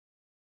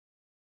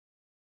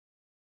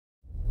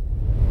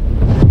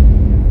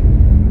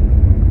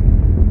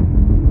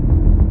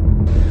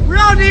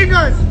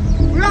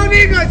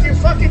need guns, you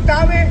fucking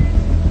dummy.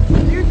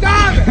 You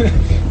dumb.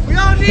 We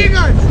don't need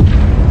guns. You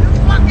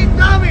fucking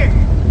dummy.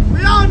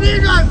 We don't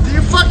need guns,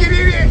 you fucking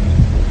idiot.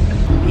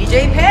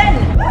 BJ Penn.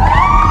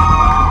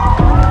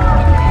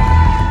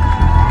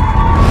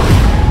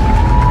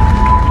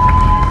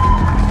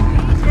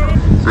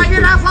 I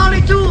can have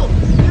Holly too.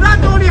 You're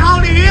not the only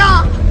Holly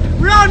here.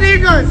 We don't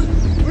need guns.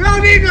 We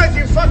don't need guns,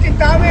 you fucking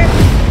dummy.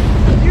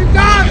 You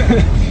dumb.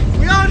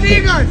 We don't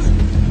need guns.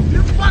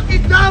 You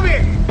fucking dummy.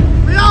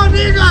 We don't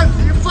need guns,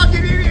 you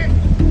fucking idiot.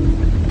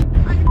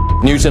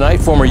 News tonight,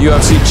 former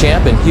UFC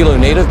champ and Hilo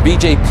native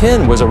BJ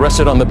Penn was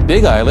arrested on the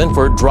Big Island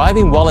for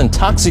driving while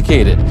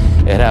intoxicated.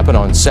 It happened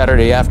on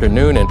Saturday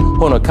afternoon in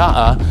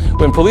Honoka'a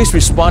when police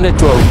responded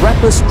to a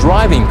reckless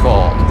driving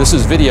call. This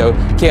is video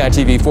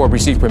KITV4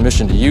 received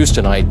permission to use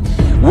tonight.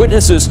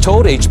 Witnesses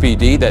told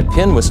HPD that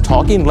Penn was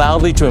talking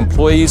loudly to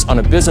employees on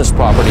a business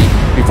property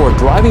before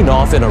driving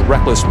off in a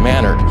reckless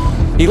manner.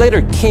 He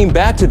later came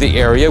back to the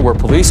area where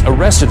police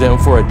arrested him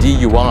for a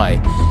DUI.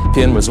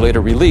 Penn was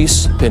later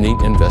released pending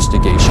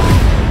investigation.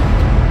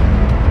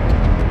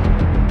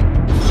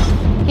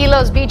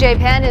 Hilo's BJ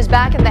Penn is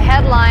back in the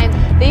headline.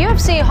 The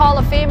UFC Hall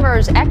of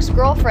Famer's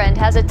ex-girlfriend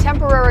has a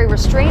temporary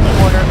restraining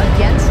order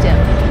against him.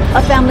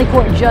 A family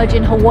court judge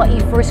in Hawaii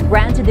first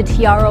granted the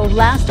TRO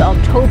last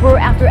October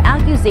after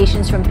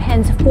accusations from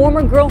Penn's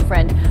former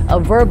girlfriend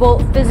of verbal,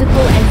 physical,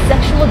 and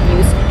sexual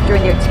abuse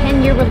during their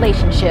 10-year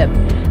relationship.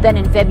 Then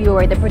in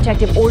February, the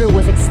protective order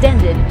was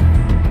extended.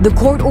 The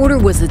court order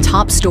was the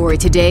top story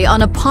today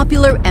on a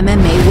popular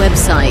MMA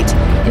website.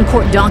 In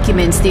court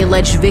documents, the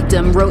alleged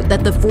victim wrote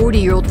that the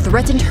 40-year-old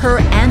threatened her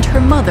and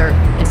her mother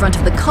in front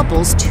of the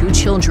couple's 2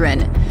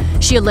 children.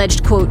 She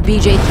alleged, quote,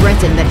 BJ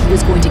threatened that he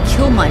was going to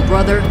kill my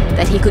brother,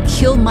 that he could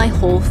kill my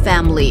whole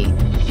family.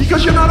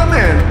 Because you're not a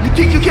man, you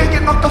think you can't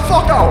get knocked the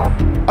fuck out.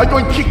 I'm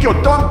going to kick your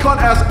dumb cunt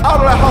ass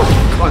out of the house,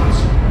 you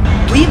cunts.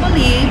 We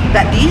believe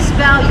that these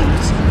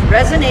values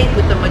resonate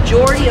with the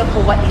majority of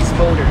Hawaii's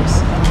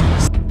voters.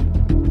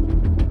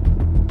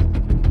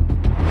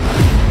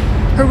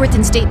 Her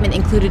written statement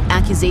included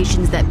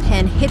accusations that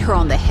Penn hit her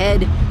on the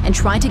head and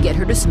tried to get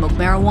her to smoke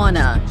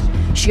marijuana.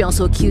 She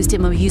also accused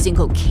him of using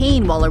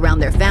cocaine while around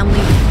their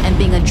family and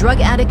being a drug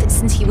addict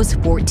since he was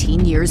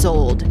 14 years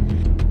old.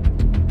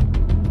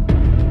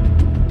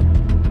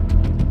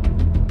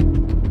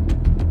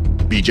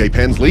 BJ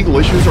Penn's legal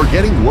issues are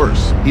getting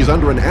worse. He's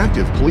under an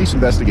active police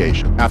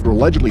investigation after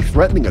allegedly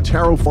threatening a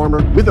taro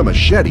farmer with a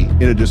machete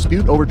in a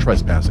dispute over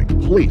trespassing.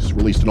 Police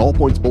released an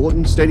all-points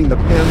bulletin stating that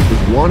Penn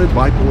is wanted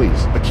by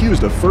police,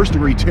 accused of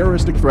first-degree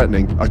terroristic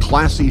threatening, a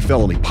Class C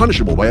felony,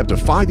 punishable by up to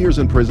 5 years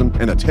in prison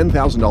and a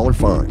 $10,000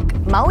 fine.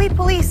 Maui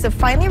police have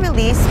finally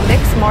released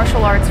mixed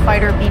martial arts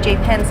fighter BJ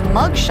Penn's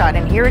mugshot,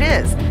 and here it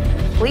is.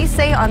 Police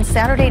say on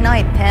Saturday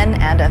night, Penn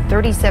and a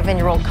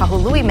 37-year-old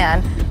Kahului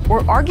man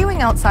were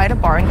arguing outside a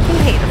bar in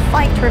Kihei. The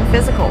fight turned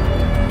physical.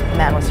 The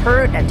man was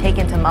hurt and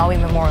taken to Maui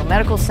Memorial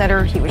Medical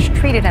Center. He was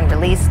treated and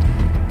released.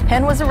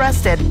 Penn was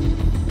arrested.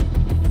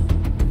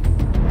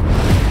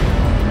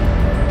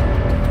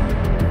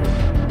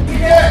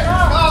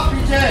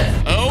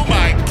 Oh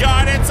my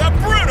God, it's a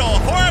brutal,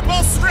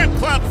 horrible strip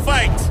club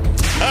fight.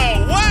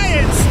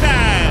 Hawaiian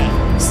style.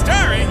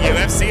 Starring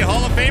UFC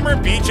Hall of Famer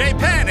BJ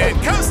Penn and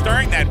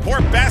co-starring that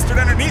poor bastard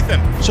underneath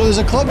him. So there's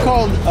a club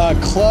called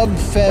Club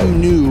Femme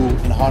Nu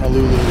in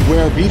Honolulu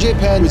where BJ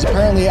Penn was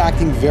apparently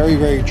acting very,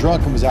 very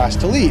drunk and was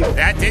asked to leave.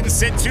 That didn't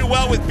sit too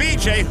well with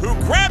BJ, who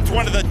grabbed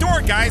one of the door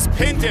guys,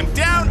 pinned him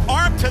down,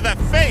 arm to the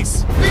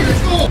face.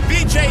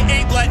 BJ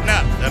ain't letting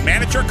up. The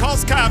manager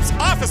calls cops.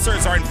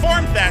 Officers are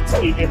informed that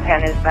BJ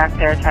Penn is back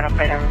there trying to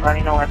fight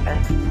everybody. No weapon.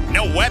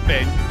 No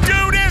weapon?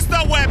 Dude is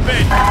the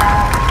weapon!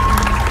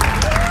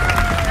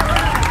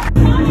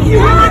 You're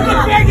the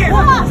faggot!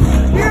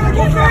 You're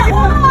the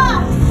faggot!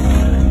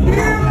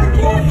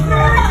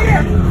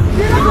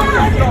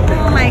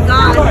 Oh my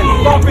God.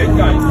 Stop it,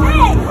 guys.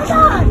 Hey, hold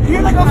on.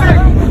 You're the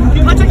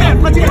faggot. Punch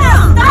again, punch again.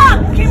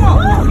 Stop! Keep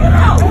on. Get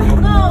out.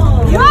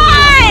 No.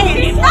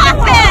 Guys, stop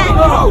it!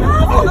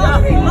 Guys,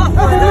 stop it!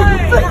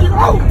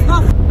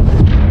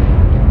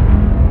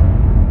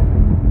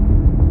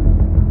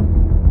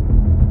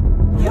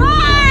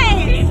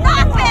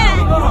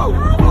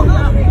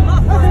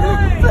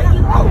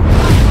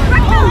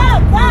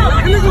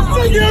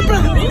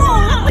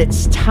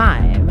 It's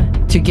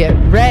time to get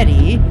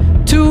ready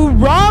to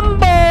rumble!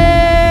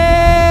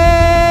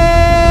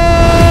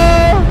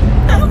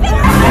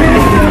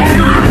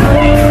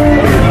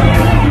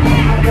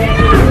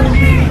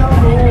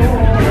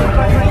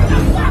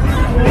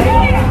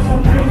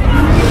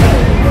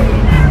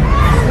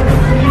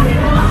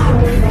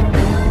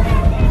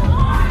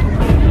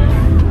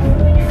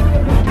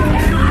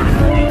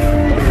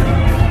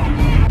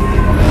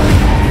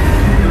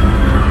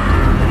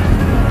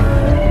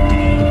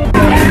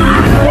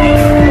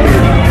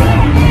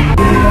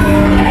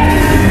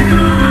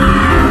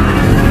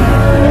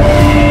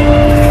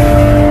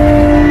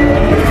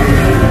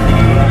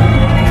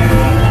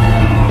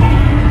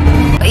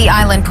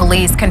 Lynn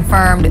police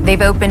confirmed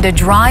they've opened a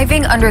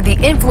driving under the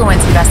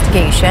influence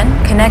investigation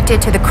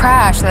connected to the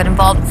crash that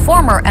involved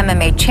former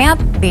MMA champ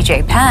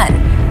BJ Penn.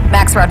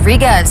 Max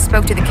Rodriguez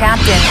spoke to the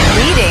captain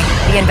leading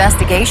the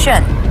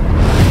investigation.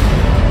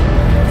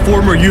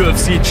 Former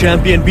UFC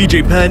champion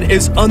BJ Penn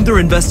is under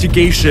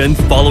investigation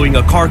following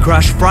a car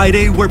crash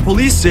Friday where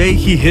police say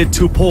he hit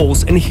two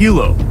poles in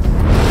Hilo.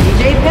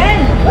 BJ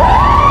Penn!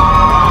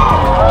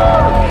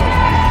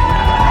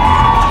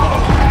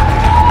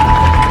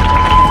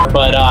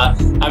 But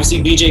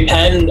obviously BJ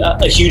Penn,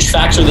 a huge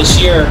factor this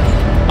year.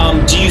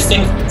 Do you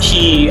think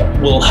he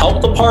will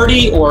help the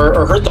party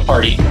or hurt the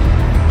party?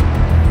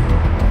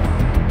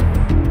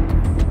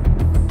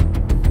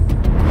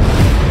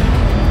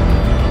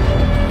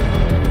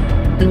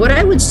 What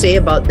I would say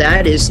about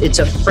that is it's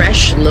a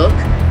fresh look,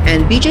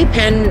 and BJ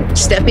Penn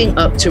stepping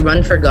up to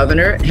run for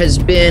governor has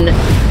been,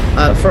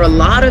 for a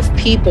lot of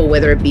people,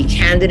 whether it be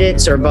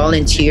candidates or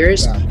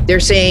volunteers, they're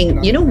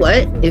saying, you know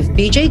what, if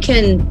BJ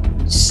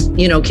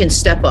can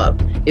step up,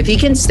 if he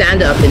can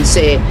stand up and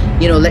say,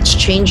 let's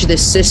change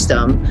this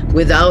system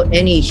without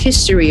any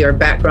history or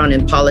background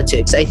in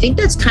politics, I think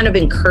that's kind of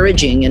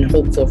encouraging and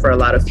hopeful for a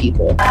lot of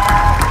people.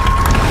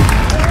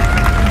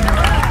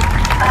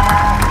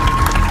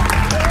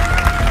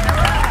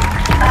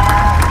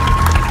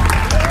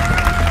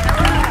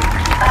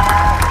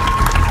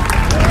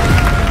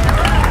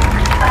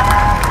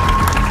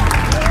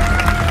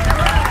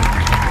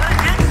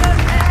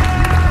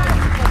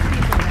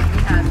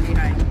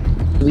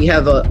 We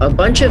have a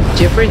bunch of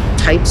different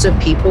types of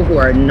people who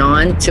are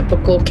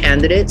non-typical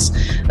candidates,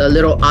 a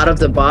little out of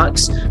the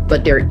box,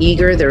 but they're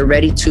eager, they're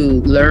ready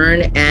to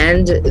learn,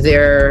 and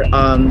they're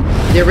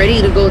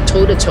ready to go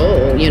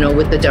toe-to-toe,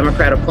 with the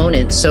Democrat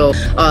opponents. So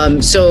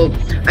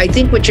I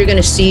think what you're going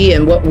to see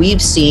and what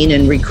we've seen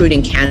in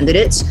recruiting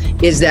candidates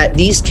is that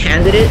these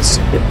candidates,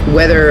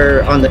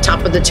 whether on the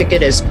top of the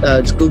ticket as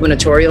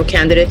gubernatorial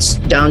candidates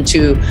down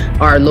to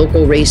our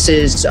local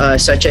races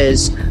such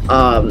as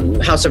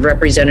House of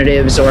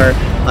Representatives or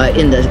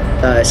in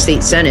the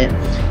state Senate,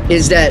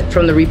 is that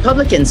from the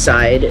Republican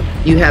side,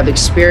 you have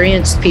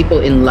experienced people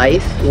in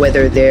life,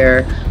 whether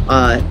they're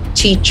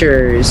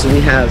teachers, we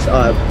have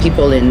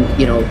people in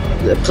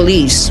the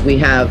police, we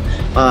have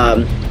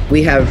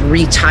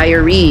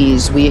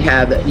retirees, we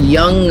have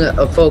young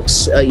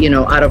folks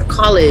out of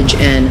college,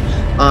 and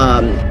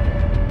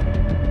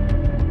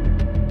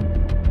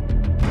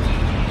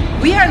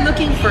we are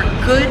looking for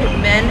good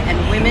men and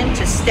women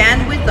to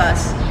stand with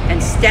us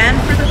and stand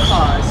for the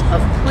cause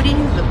of putting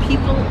the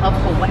people of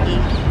Hawaii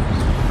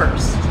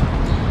first.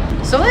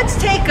 So let's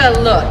take a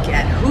look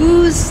at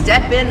who's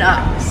stepping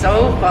up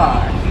so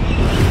far.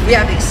 We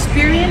have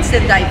experienced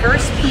and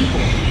diverse people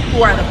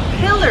who are the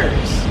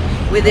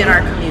pillars within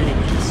our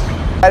communities.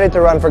 I decided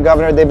to run for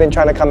governor. They've been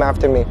trying to come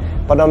after me.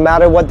 But no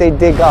matter what they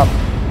dig up,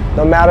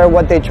 no matter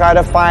what they try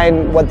to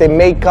find, what they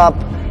make up,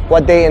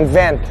 what they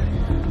invent,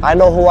 I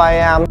know who I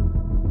am.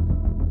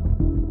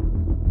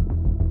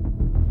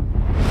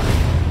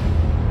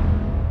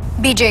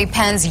 BJ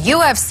Penn's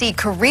UFC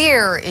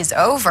career is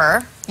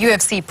over.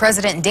 UFC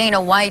President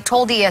Dana White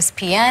told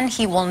ESPN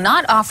he will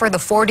not offer the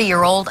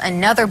 40-year-old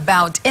another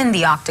bout in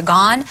the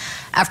octagon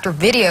after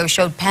video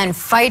showed Penn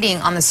fighting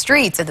on the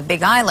streets of the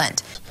Big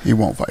Island. He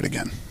won't fight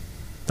again.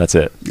 That's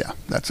it? Yeah,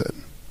 that's it.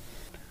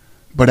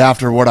 But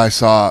after what I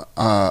saw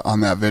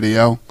on that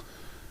video,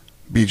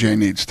 BJ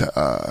needs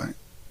to,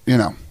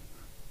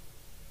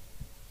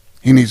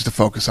 he needs to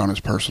focus on his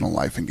personal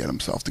life and get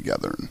himself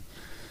together.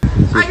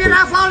 I get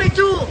off only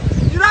two.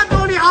 You're not the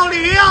only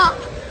holy here.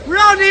 We're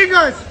all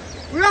niggers.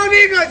 We all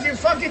niggers, you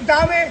fucking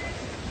dummy.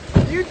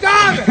 You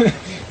dumb.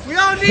 We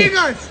all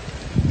niggers.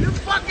 You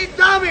fucking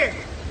dummy.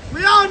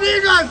 We all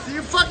niggers,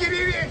 you fucking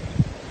idiot.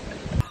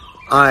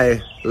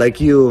 I, like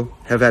you,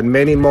 have had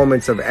many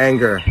moments of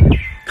anger,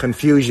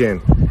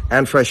 confusion,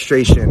 and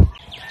frustration.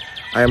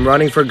 I am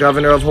running for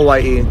governor of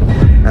Hawaii,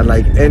 and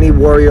like any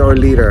warrior or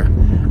leader,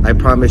 I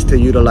promise to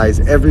utilize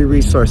every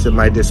resource at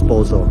my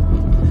disposal.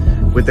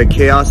 With the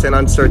chaos and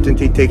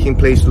uncertainty taking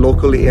place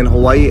locally in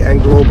Hawaii and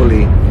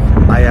globally,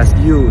 I ask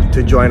you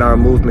to join our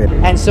movement.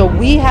 And so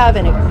we have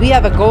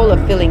a goal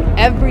of filling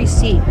every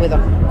seat with a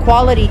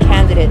quality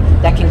candidate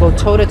that can go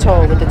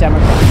toe-to-toe with the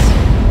Democrats.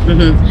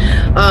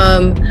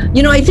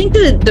 I think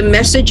the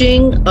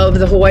messaging of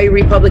the Hawaii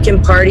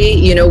Republican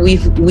Party,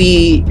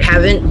 we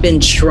haven't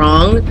been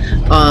strong,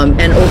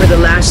 and over the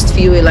last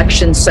few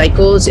election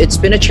cycles, it's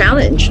been a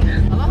challenge.